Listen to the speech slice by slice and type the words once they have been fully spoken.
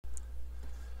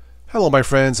Hello my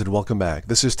friends and welcome back.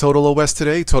 This is Total OS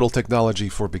Today, Total Technology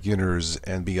for Beginners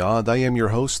and Beyond. I am your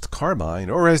host, Carmine,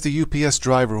 or as the UPS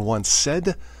driver once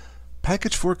said,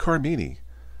 package for Carmini.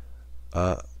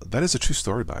 That is a true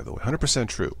story, by the way, 100%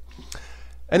 true.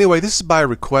 Anyway, this is by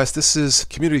request. This is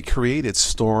community created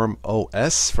Storm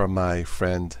OS from my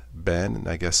friend Ben, and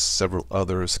I guess several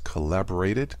others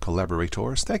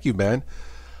collaborators. Thank you, Ben.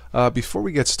 Before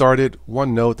we get started,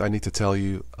 one note I need to tell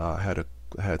you, I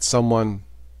had someone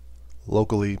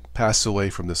locally pass away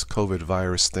from this COVID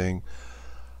virus thing.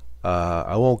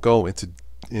 I won't go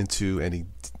into any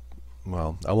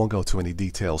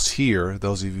details here.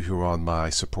 Those of you who are on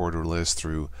my supporter list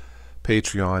through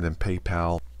Patreon and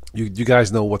PayPal, you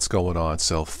guys know what's going on.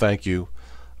 So thank you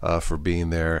for being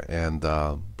there. And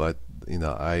but you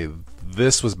know,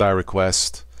 this was by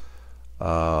request.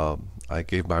 I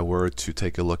gave my word to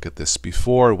take a look at this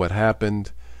before what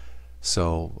happened.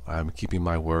 So I'm keeping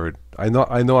my word. I know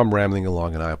I'm rambling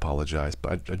along and I apologize,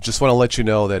 but I just want to let you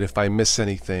know that if I miss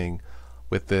anything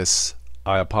with this,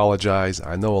 I apologize.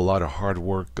 I know a lot of hard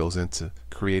work goes into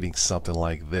creating something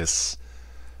like this.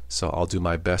 So I'll do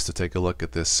my best to take a look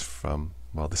at this from,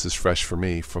 well, this is fresh for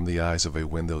me, from the eyes of a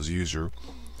Windows user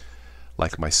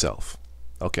like myself.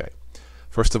 Okay.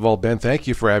 First of all, Ben, thank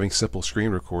you for having Simple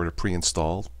Screen Recorder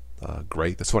pre-installed.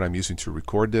 Great. That's what I'm using to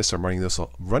record this. I'm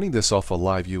running this off a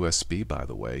live USB, by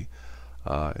the way,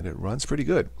 and it runs pretty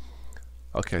good.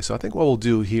 Okay, so I think what we'll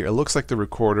do here, it looks like the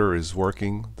recorder is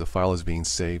working. The file is being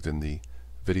saved in the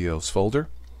videos folder.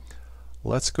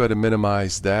 Let's go ahead and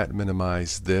minimize that,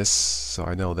 minimize this, so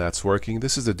I know that's working.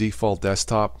 This is the default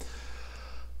desktop.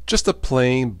 Just a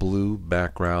plain blue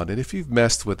background, and if you've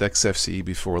messed with XFCE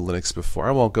before, Linux before,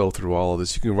 I won't go through all of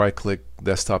this. You can right click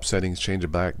desktop settings, change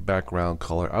the background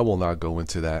color. I will not go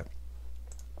into that.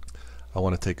 I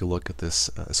want to take a look at this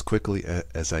as quickly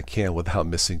as I can without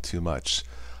missing too much.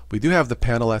 We do have the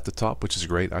panel at the top, which is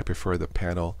great. I prefer the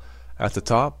panel at the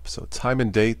top. So time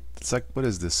and date, it's like, what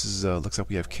is this? This is, looks like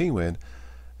we have Kingwin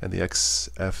and the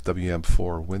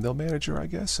XFWM4 window manager, I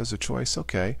guess, as a choice.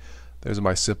 Okay. There's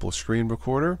my Simple Screen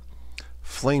Recorder.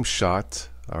 Flameshot.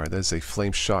 Alright, that's a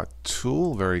Flameshot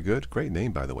tool. Very good. Great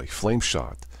name, by the way.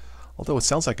 Flameshot. Although it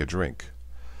sounds like a drink,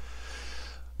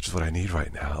 which is what I need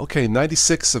right now. Okay,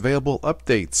 96 available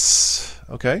updates.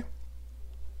 Okay.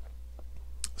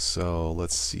 So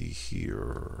let's see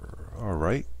here.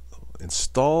 Alright.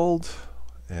 Installed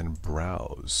and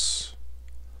browse.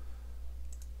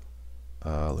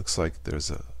 Looks like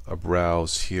there's a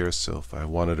browse here, so if I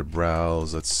wanted to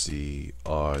browse, let's see,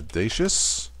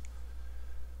 Audacious,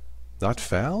 not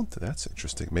found. That's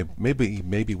interesting.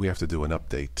 Maybe we have to do an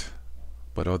update.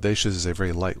 But Audacious is a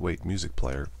very lightweight music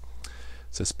player. It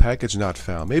says package not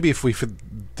found. Maybe if we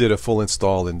did a full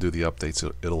install and do the updates,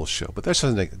 it'll show. But that's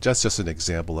just an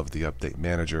example of the update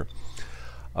manager.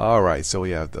 All right, so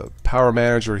we have the power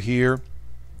manager here.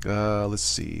 Let's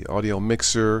see, audio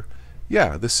mixer.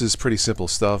 Yeah, this is pretty simple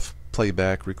stuff.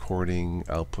 Playback, recording,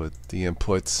 output, the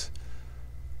input.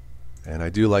 And I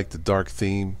do like the dark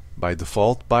theme by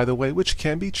default, by the way, which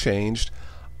can be changed.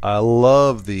 I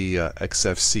love the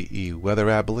XFCE weather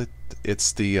applet.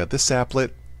 It's the this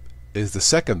applet is the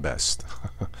second best.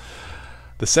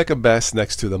 The second best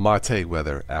next to the Mate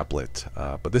weather applet.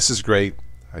 But this is great.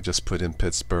 I just put in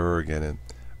Pittsburgh, and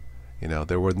you know,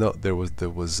 there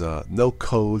was no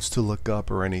codes to look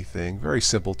up or anything. Very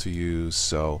simple to use,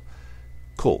 so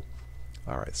cool.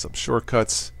 Alright, some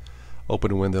shortcuts.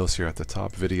 Open Windows here at the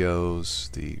top,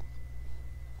 videos, the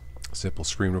Simple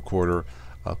Screen Recorder.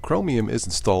 Chromium is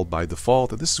installed by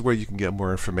default, and this is where you can get more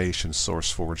information,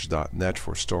 sourceforge.net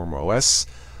for StormOS.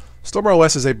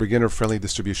 StormOS is a beginner-friendly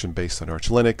distribution based on Arch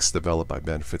Linux, developed by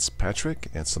Ben Fitzpatrick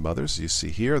and some others. You see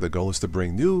here, the goal is to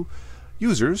bring new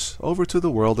users over to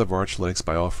the world of Arch Linux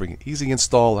by offering an easy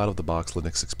install out-of-the-box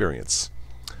Linux experience.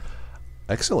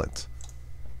 Excellent.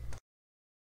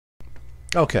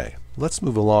 Okay, let's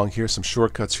move along here. Some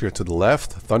shortcuts here to the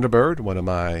left. Thunderbird, one of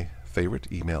my favorite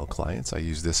email clients. I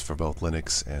use this for both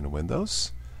Linux and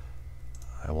Windows.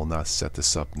 I will not set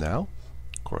this up now.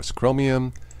 Of course,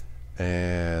 Chromium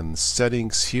and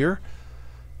settings here.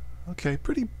 Okay,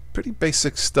 pretty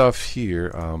basic stuff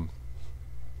here.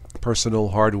 Personal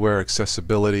hardware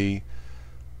accessibility.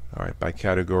 All right, by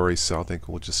category, so I think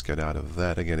we'll just get out of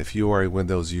that. Again, if you are a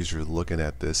Windows user looking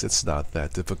at this, it's not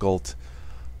that difficult.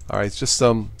 All right, just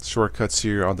some shortcuts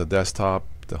here on the desktop,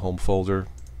 the home folder.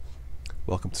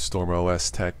 Welcome to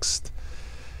StormOS text.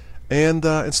 And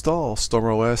install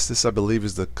StormOS. This, I believe,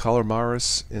 is the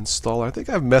Calamares installer. I think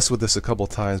I've messed with this a couple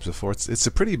times before. It's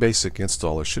a pretty basic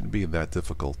installer. It shouldn't be that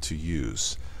difficult to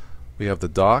use. We have the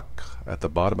dock at the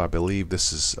bottom. I believe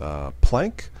this is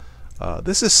Plank.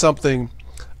 This is something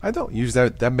I don't use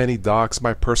that many docks.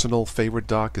 My personal favorite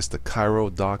dock is the Cairo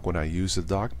dock when I use the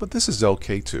dock, but this is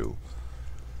okay too.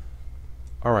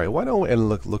 All right, why don't we, and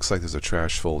looks like there's a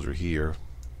trash folder here.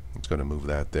 I'm just going to move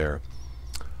that there.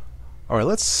 All right,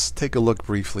 let's take a look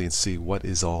briefly and see what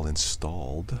is all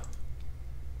installed.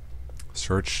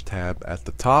 Search tab at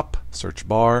the top, search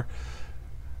bar,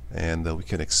 and we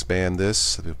can expand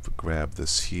this. Grab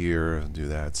this here and do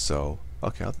that. So,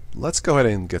 okay, let's go ahead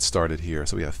and get started here.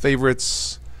 So we have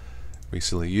favorites,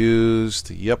 recently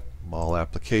used, yep, all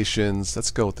applications.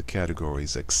 Let's go with the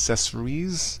categories,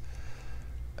 accessories,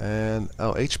 and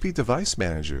HP Device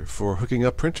Manager for hooking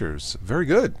up printers. Very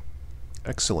good,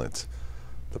 excellent.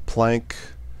 The Planck.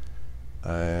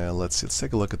 Let's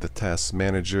take a look at the Task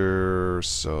Manager.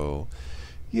 So,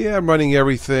 yeah, I'm running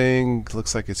everything.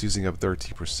 Looks like it's using up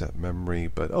 13% memory,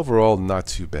 but overall not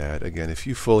too bad. Again, if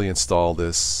you fully install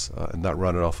this and not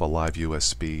run it off a live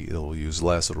USB, it'll use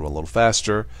less. It'll run a little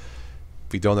faster.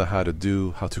 If you don't know how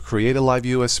to create a live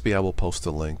USB, I will post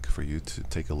a link for you to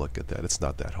take a look at that. It's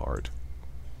not that hard.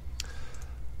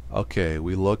 Okay,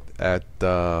 we looked at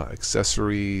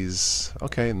accessories.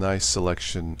 Okay, nice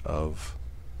selection of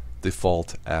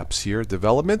default apps here.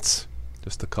 Development,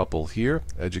 just a couple here.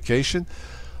 Education.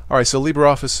 All right, so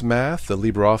LibreOffice Math, the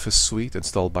LibreOffice suite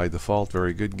installed by default.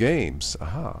 Very good. Games.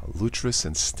 Aha, Lutris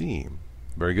and Steam.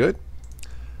 Very good.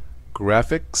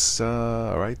 Graphics.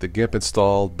 All right, the GIMP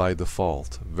installed by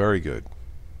default. Very good.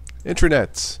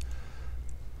 Internet.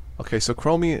 Okay, so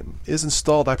Chromium is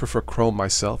installed. I prefer Chrome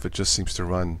myself. It just seems to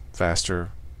run faster,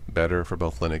 better for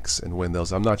both Linux and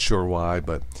Windows. I'm not sure why,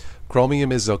 but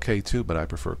Chromium is okay too, but I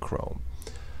prefer Chrome.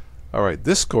 All right,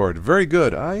 Discord, very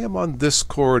good. I am on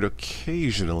Discord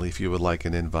occasionally. If you would like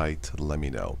an invite, let me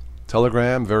know.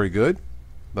 Telegram, very good.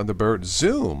 Thunderbird,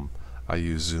 Zoom. I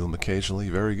use Zoom occasionally,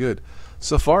 very good.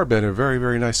 So far, been a very,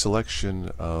 very nice selection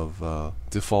of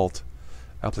default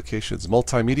applications.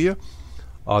 Multimedia,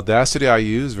 Audacity I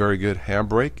use, very good.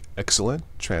 Handbrake, excellent.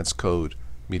 Transcode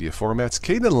media formats.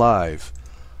 Kdenlive.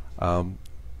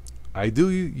 I do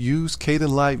use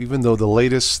Kdenlive, even though the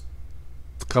latest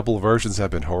couple of versions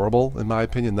have been horrible, in my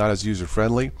opinion, not as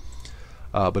user-friendly.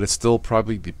 But it's still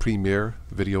probably the premier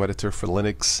video editor for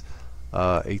Linux.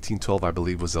 1812, I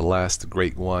believe, was the last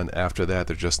great one. After that,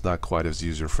 they're just not quite as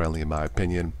user-friendly, in my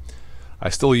opinion. I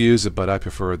still use it, but I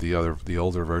prefer the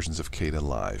older versions of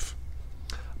Kdenlive.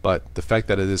 But the fact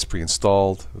that it is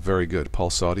pre-installed, very good.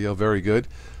 Pulse Audio, very good.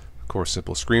 Of course,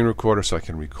 Simple Screen Recorder, so I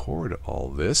can record all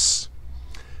this.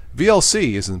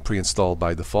 VLC isn't pre-installed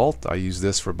by default. I use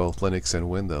this for both Linux and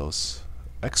Windows.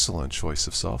 Excellent choice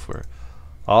of software.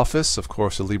 Office, of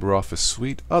course, the LibreOffice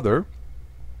suite. Other.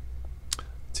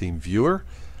 Team Viewer.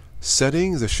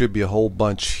 Settings, there should be a whole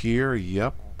bunch here.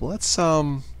 Yep. Let's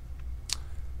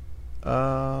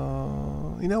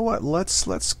you know what?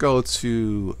 Let's go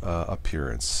to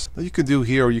appearance. Now you can do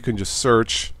here, or you can just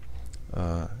search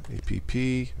APP,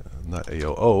 not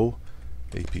AOO,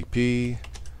 APP.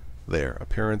 There,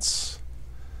 appearance.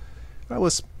 I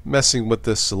was messing with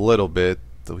this a little bit.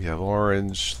 We have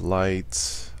orange,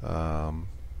 light.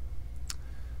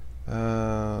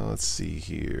 Let's see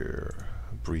here.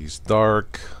 Breeze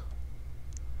dark.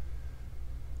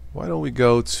 Why don't we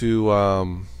go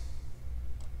to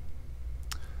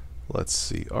let's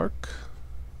see, arc.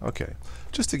 Okay,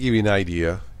 just to give you an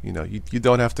idea, you know, you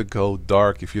don't have to go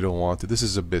dark if you don't want to. This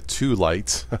is a bit too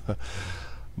light.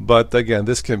 But again,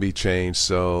 this can be changed.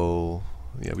 So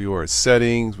yeah, we were at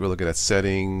settings. We're looking at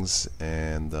settings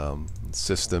and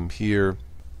system here.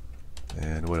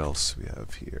 And what else we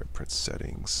have here? Print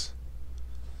settings.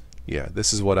 Yeah,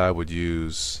 this is what I would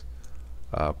use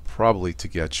probably to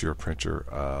get your printer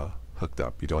hooked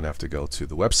up. You don't have to go to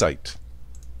the website.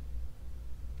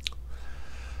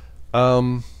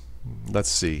 Let's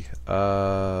see.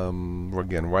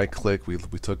 Again, right click. We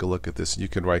took a look at this. You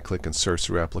can right click and search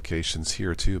through applications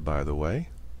here too, by the way.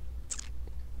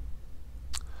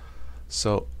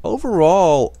 So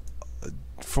overall,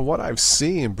 from what I've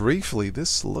seen briefly,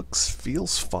 this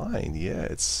feels fine. Yeah,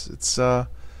 it's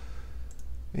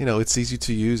you know, it's easy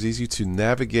to use, easy to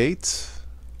navigate.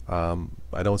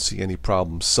 I don't see any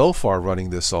problems so far running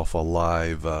this off a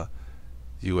live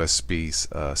USB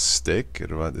stick.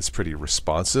 It's pretty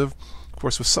responsive. Of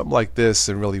course, with something like this,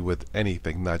 and really with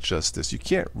anything, not just this, you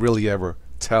can't really ever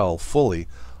tell fully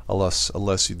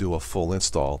unless you do a full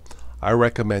install. I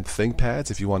recommend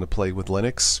ThinkPads if you want to play with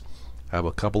Linux. I have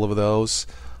a couple of those.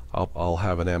 I'll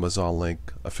have an Amazon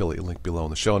link, affiliate link below in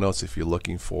the show notes if you're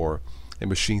looking for a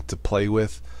machine to play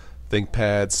with.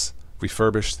 ThinkPads,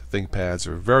 refurbished ThinkPads,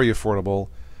 are very affordable,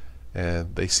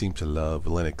 and they seem to love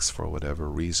Linux for whatever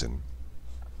reason.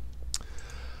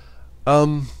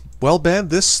 Well, Ben,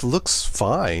 this looks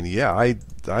fine. Yeah, I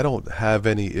don't have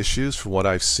any issues from what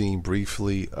I've seen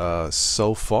briefly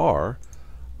so far.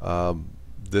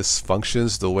 This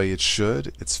functions the way it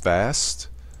should. It's fast,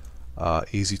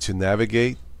 easy to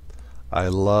navigate. I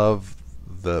love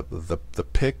the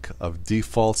pick of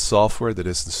default software that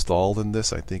is installed in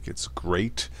this. I think it's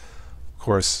great. Of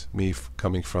course, me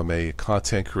coming from a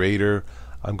content creator,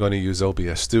 I'm going to use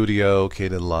OBS Studio,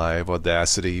 Kdenlive,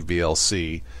 Audacity,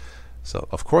 VLC. So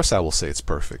of course I will say it's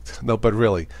perfect. No, but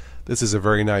really, this is a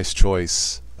very nice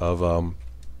choice of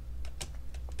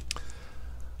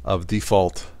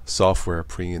default software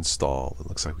pre-installed. It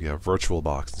looks like we have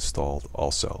VirtualBox installed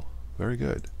also. Very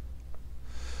good.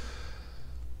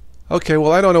 Okay,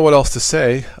 well, I don't know what else to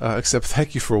say except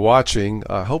thank you for watching.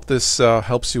 I hope this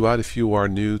helps you out if you are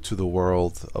new to the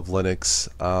world of Linux.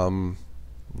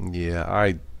 Yeah,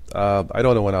 I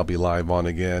don't know when I'll be live on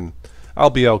again. I'll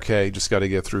be okay. Just got to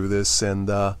get through this, and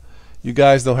you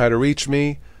guys know how to reach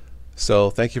me. So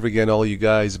thank you again, all you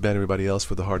guys, Ben, everybody else,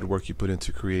 for the hard work you put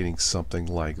into creating something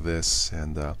like this.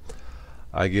 And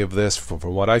I give this, from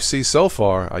what I see so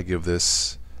far, I give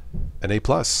this an A+.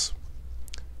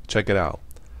 Check it out.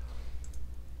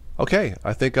 Okay,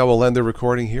 I think I will end the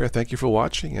recording here. Thank you for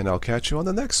watching, and I'll catch you on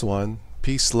the next one.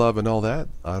 Peace, love, and all that.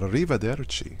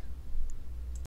 Arrivederci.